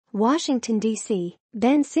Washington, D.C.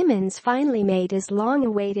 Ben Simmons finally made his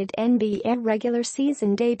long-awaited NBA regular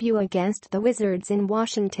season debut against the Wizards in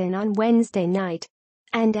Washington on Wednesday night.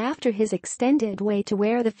 And after his extended wait to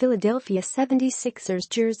wear the Philadelphia 76ers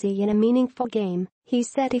jersey in a meaningful game, he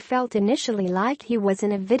said he felt initially like he was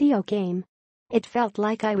in a video game. "It felt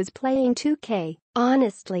like I was playing 2K,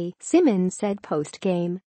 honestly," Simmons said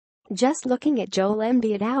post-game. "Just looking at Joel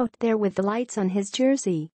Embiid out there with the lights on his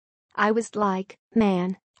jersey. I was like,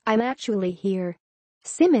 man, I'm actually here."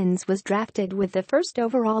 Simmons was drafted with the first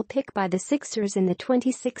overall pick by the Sixers in the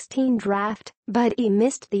 2016 draft, but he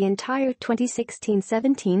missed the entire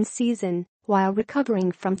 2016-17 season while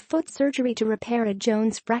recovering from foot surgery to repair a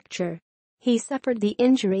Jones fracture. He suffered the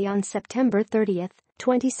injury on September 30,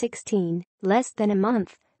 2016, less than a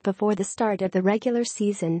month before the start of the regular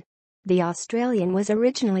season. The Australian was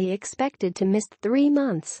originally expected to miss 3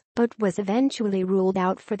 months, but was eventually ruled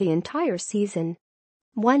out for the entire season.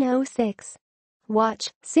 106. Watch,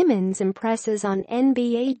 Simmons impresses on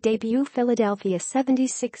NBA debut. Philadelphia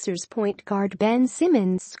 76ers point guard Ben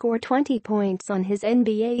Simmons scored 20 points on his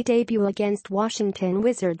NBA debut against Washington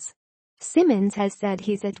Wizards. Simmons has said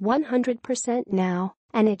he's at 100% now,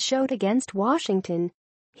 and it showed against Washington.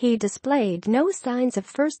 He displayed no signs of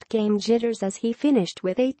first-game jitters as he finished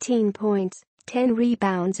with 18 points, 10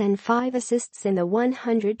 rebounds and 5 assists in the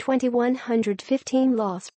 120-115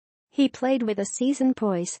 loss. He played with a seasoned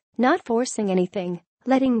poise, not forcing anything,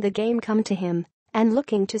 letting the game come to him, and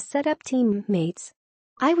looking to set up teammates.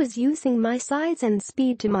 "I was using my size and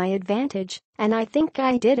speed to my advantage, and I think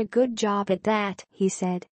I did a good job at that," he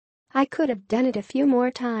said. "I could have done it a few more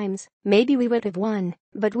times, maybe we would have won,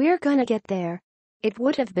 but we're gonna get there. It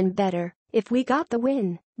would have been better if we got the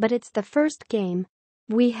win, but it's the first game.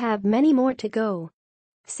 We have many more to go."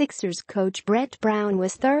 Sixers coach Brett Brown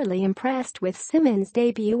was thoroughly impressed with Simmons'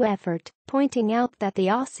 debut effort, pointing out that the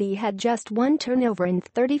Aussie had just 1 turnover in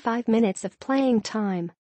 35 minutes of playing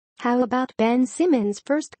time. "How about Ben Simmons'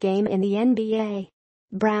 first game in the NBA?"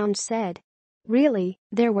 Brown said. "Really,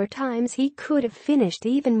 there were times he could have finished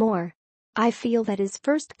even more. I feel that his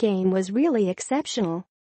first game was really exceptional.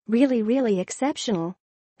 Really exceptional.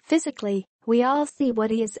 Physically, we all see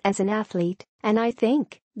what he is as an athlete, and I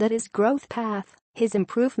think that his growth path, his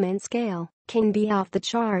improvement scale, can be off the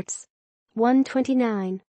charts."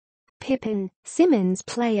 129. Pippen, Simmons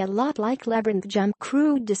play a lot like LeBron. Jump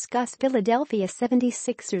Crew discuss Philadelphia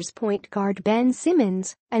 76ers point guard Ben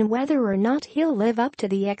Simmons and whether or not he'll live up to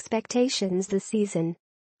the expectations this season.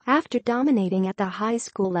 After dominating at the high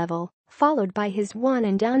school level, followed by his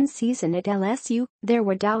one-and-done season at LSU, there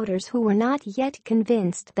were doubters who were not yet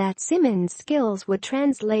convinced that Simmons' skills would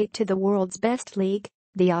translate to the world's best league.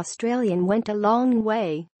 The Australian went a long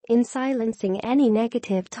way in silencing any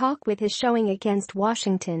negative talk with his showing against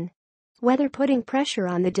Washington. Whether putting pressure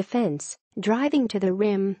on the defense, driving to the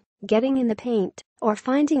rim, getting in the paint, or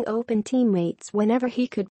finding open teammates whenever he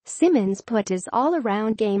could, Simmons put his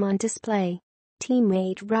all-around game on display.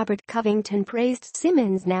 Teammate Robert Covington praised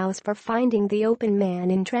Simmons now for finding the open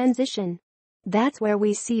man in transition. "That's where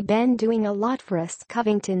we see Ben doing a lot for us,"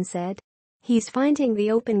 Covington said. "He's finding the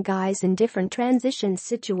open guys in different transition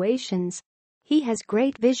situations. He has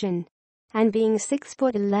great vision. And being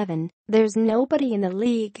 6'11", there's nobody in the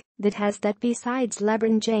league that has that besides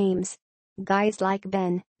LeBron James. Guys like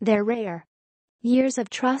Ben, they're rare." Years of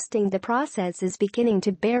trusting the process is beginning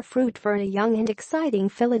to bear fruit for a young and exciting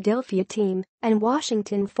Philadelphia team, and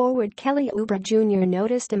Washington forward Kelly Oubre Jr.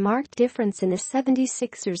 noticed a marked difference in the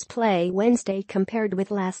 76ers' play Wednesday compared with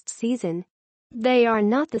last season. "They are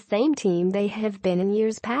not the same team they have been in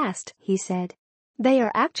years past," he said. "They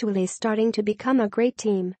are actually starting to become a great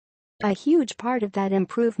team. A huge part of that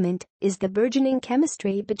improvement is the burgeoning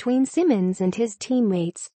chemistry between Simmons and his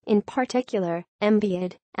teammates, in particular,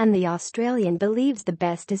 Embiid, and the Australian believes the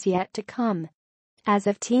best is yet to come. As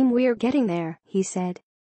a team we're getting there," he said.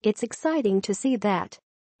 "It's exciting to see that.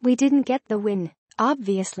 We didn't get the win,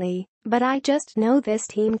 obviously, but I just know this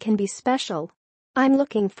team can be special. I'm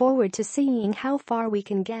looking forward to seeing how far we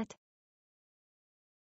can get."